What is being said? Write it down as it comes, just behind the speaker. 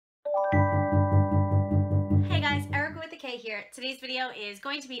here. Today's video is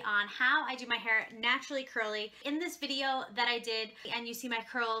going to be on how I do my hair naturally curly. In this video that I did, and you see my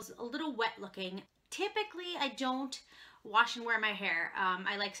curls a little wet looking, typically I don't wash and wear my hair.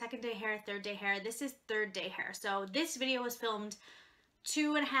 I like second day hair, third day hair. This is third day hair. So this video was filmed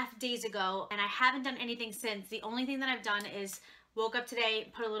 2.5 days ago and I haven't done anything since. The only thing that I've done is woke up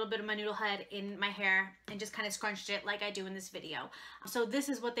today, put a little bit of my noodle head in my hair and just kind of scrunched it like I do in this video. So this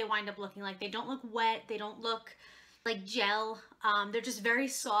is what they wind up looking like. They don't look wet. They don't look like gel. They're just very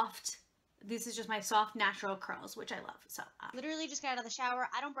soft. This is just my soft natural curls, which I love. So literally just got out of the shower.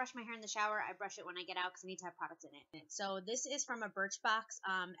 I don't brush my hair in the shower. I brush it when I get out because I need to have product in it. So this is from a Birchbox.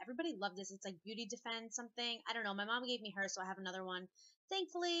 Everybody loved this. It's like Beauty Defend something. I don't know. My mom gave me hers, so I have another one,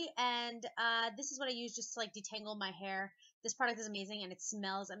 thankfully. And this is what I use just to like detangle my hair. This product is amazing and it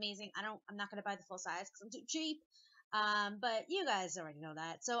smells amazing. I'm not gonna buy the full size because I'm too cheap. But you guys already know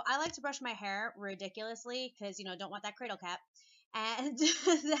that. So I like to brush my hair ridiculously because, you know, don't want that cradle cap. And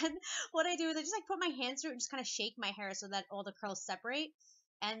then what I do is I just like put my hands through it and just kind of shake my hair so that all the curls separate.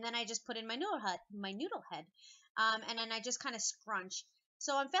 And then I just put in my noodle head. And then I just kind of scrunch.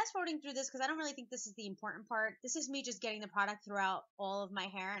 So I'm fast forwarding through this because I don't really think this is the important part. This is me just getting the product throughout all of my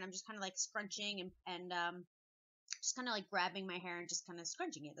hair, and I'm just kind of like scrunching and just kind of like grabbing my hair and just kind of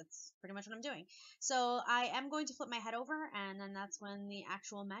scrunching it. That's pretty much what I'm doing. So I am going to flip my head over, and then that's when the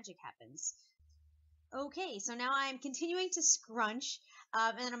actual magic happens. Okay, so now I'm continuing to scrunch,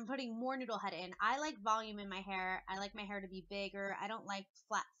 and then I'm putting more noodle head in. I like volume in my hair. I like my hair to be bigger. I don't like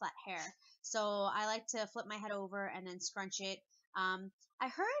flat hair. So I like to flip my head over and then scrunch it. I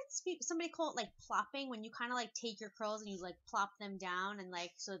heard somebody call it like plopping, when you kind of like take your curls and you like plop them down and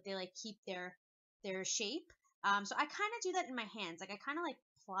like so that they like keep their shape. So I kind of do that in my hands. Like I kind of like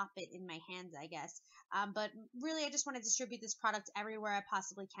plop it in my hands, I guess. But really I just want to distribute this product everywhere I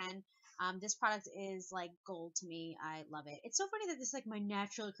possibly can. This product is like gold to me. I love it. It's so funny that this is like my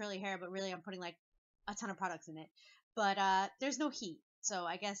naturally curly hair, but really I'm putting like a ton of products in it. But there's no heat. So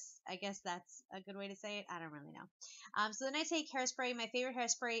I guess that's a good way to say it. I don't really know. So then I take hairspray. My favorite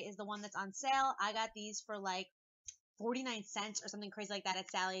hairspray is the one that's on sale. I got these for like 49 cents or something crazy like that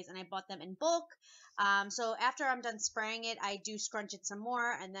at Sally's, and I bought them in bulk. So after I'm done spraying it, I do scrunch it some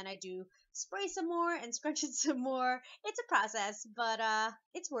more, and then I do spray some more and scrunch it some more. It's a process, but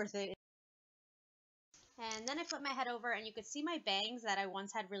it's worth it. And then I flip my head over and you could see my bangs that I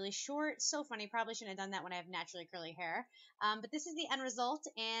once had really short. So funny. Probably shouldn't have done that when I have naturally curly hair. But this is the end result,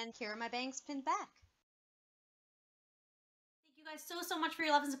 and here are my bangs pinned back. Thank you guys so much for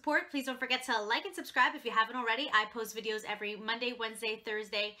your love and support. Please don't forget to like and subscribe if you haven't already. I post videos every Monday, Wednesday,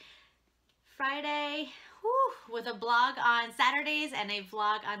 Thursday, Friday, with a blog on Saturdays and a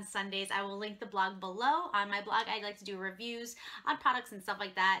vlog on Sundays. I will link the blog below. On my blog, I like to do reviews on products and stuff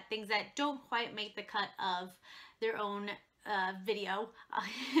like that, things that don't quite make the cut of their own video,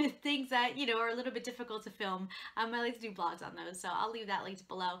 things that, you know, are a little bit difficult to film. I like to do blogs on those, so I'll leave that linked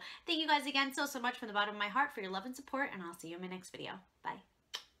below. Thank you guys again so much from the bottom of my heart for your love and support, and I'll see you in my next video. Bye.